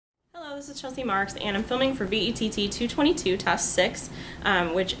This is Chelsea Marks, and I'm filming for VETT 222 Test 6,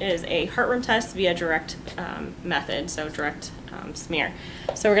 which is a heartworm test via direct method, so direct smear.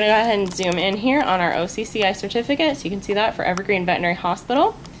 So we're going to go ahead and zoom in here on our CCI Certificate, so you can see that for Evergreen Veterinary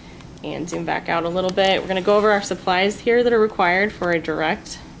Hospital, and zoom back out a little bit. We're going to go over our supplies here that are required for a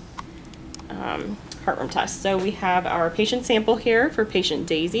direct heartworm test. So we have our patient sample here for patient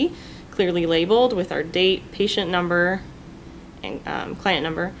Daisy, clearly labeled with our date, patient number, and client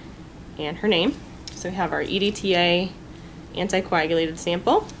number, and her name. So we have our EDTA anticoagulated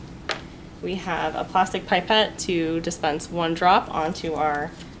sample. We have a plastic pipette to dispense 1 drop onto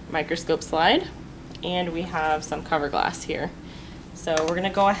our microscope slide, and we have some cover glass here. So we're going to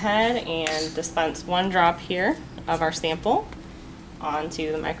go ahead and dispense 1 drop here of our sample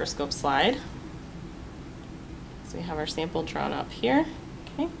onto the microscope slide. So we have our sample drawn up here,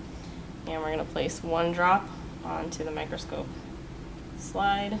 okay, and we're going to place 1 drop onto the microscope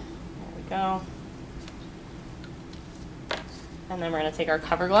slide. There we go. And then we're going to take our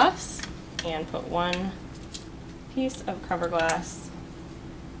cover glass and put 1 piece of cover glass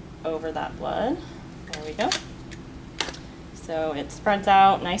over that blood. There we go. So it spreads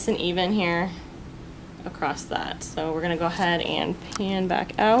out nice and even here across that. So we're going to go ahead and pan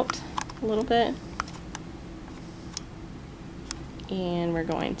back out a little bit. And we're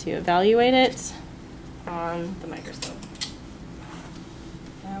going to evaluate it on the microscope.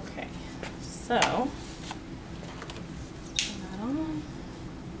 Okay, so turn that on.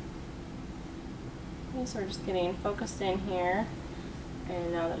 Okay, so we're just getting focused in here,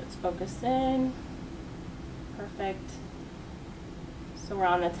 and now that it's focused in, perfect. So we're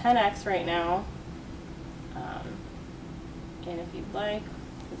on the 10x right now, and if you'd like,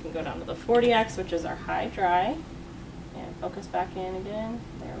 we can go down to the 40x, which is our high dry, and focus back in again.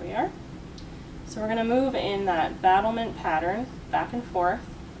 There we are. So we're going to move in that battlement pattern, back and forth,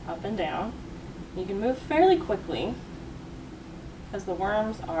 up and down. You can move fairly quickly because the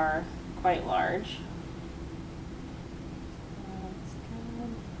worms are quite large.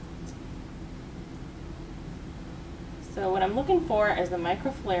 So what I'm looking for is the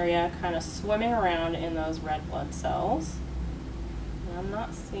microfilaria kind of swimming around in those red blood cells. And I'm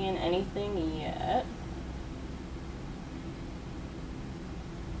not seeing anything yet.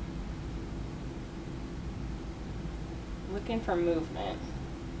 Looking for movement.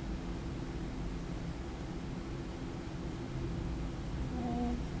 Okay.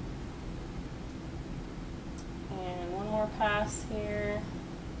 And 1 more pass here.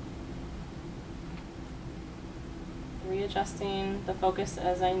 Readjusting the focus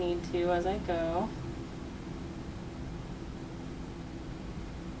as I need to as I go.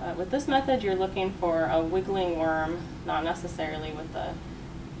 But with this method, you're looking for a wiggling worm, not necessarily with the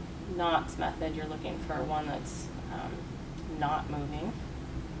knots method. You're looking for one that's not moving.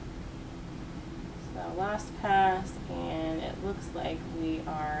 So last pass, and it looks like we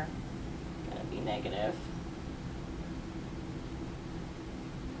are going to be negative.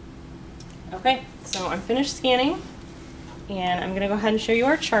 Okay, so I'm finished scanning, and I'm going to go ahead and show you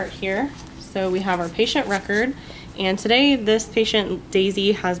our chart here. So we have our patient record, and today this patient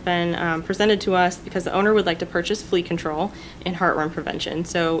Daisy has been presented to us because the owner would like to purchase flea control and heartworm prevention.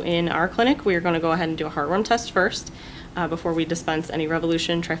 So in our clinic, we are going to go ahead and do a heartworm test first before we dispense any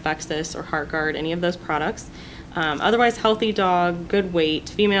Revolution, Trifexis, or HeartGuard, any of those products. Otherwise healthy dog, good weight,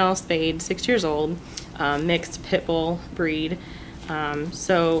 female, spayed, 6 years old, mixed pit bull breed.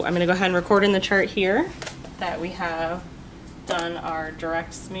 So I'm going to go ahead and record in the chart here that we have done our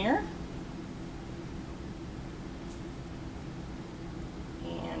direct smear,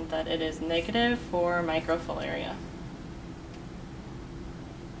 and that it is negative for microfilaria.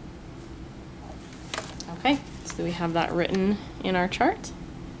 Okay, so we have that written in our chart.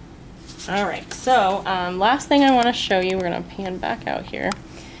 All right, so last thing I want to show you, we're going to pan back out here,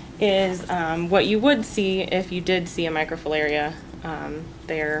 is what you would see if you did see a microfilaria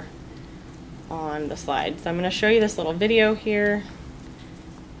there on the slide. So I'm going to show you this little video here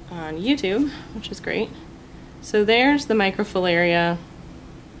on YouTube, which is great. So there's the microfilaria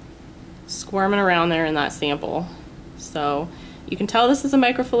squirming around there in that sample. So you can tell this is a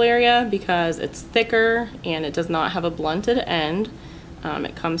microfilaria because it's thicker and it does not have a blunted end.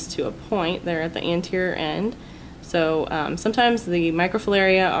 It comes to a point there at the anterior end. So sometimes the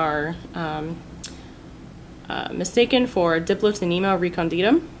microfilaria are mistaken for Diplotennema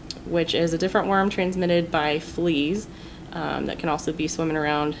reconditum, which is a different worm transmitted by fleas that can also be swimming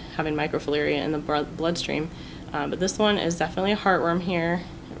around having microfilaria in the bloodstream. But this one is definitely a heartworm here,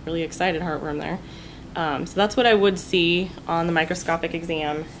 a really excited heartworm there. So that's what I would see on the microscopic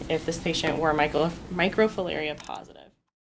exam if this patient were microfilaria positive.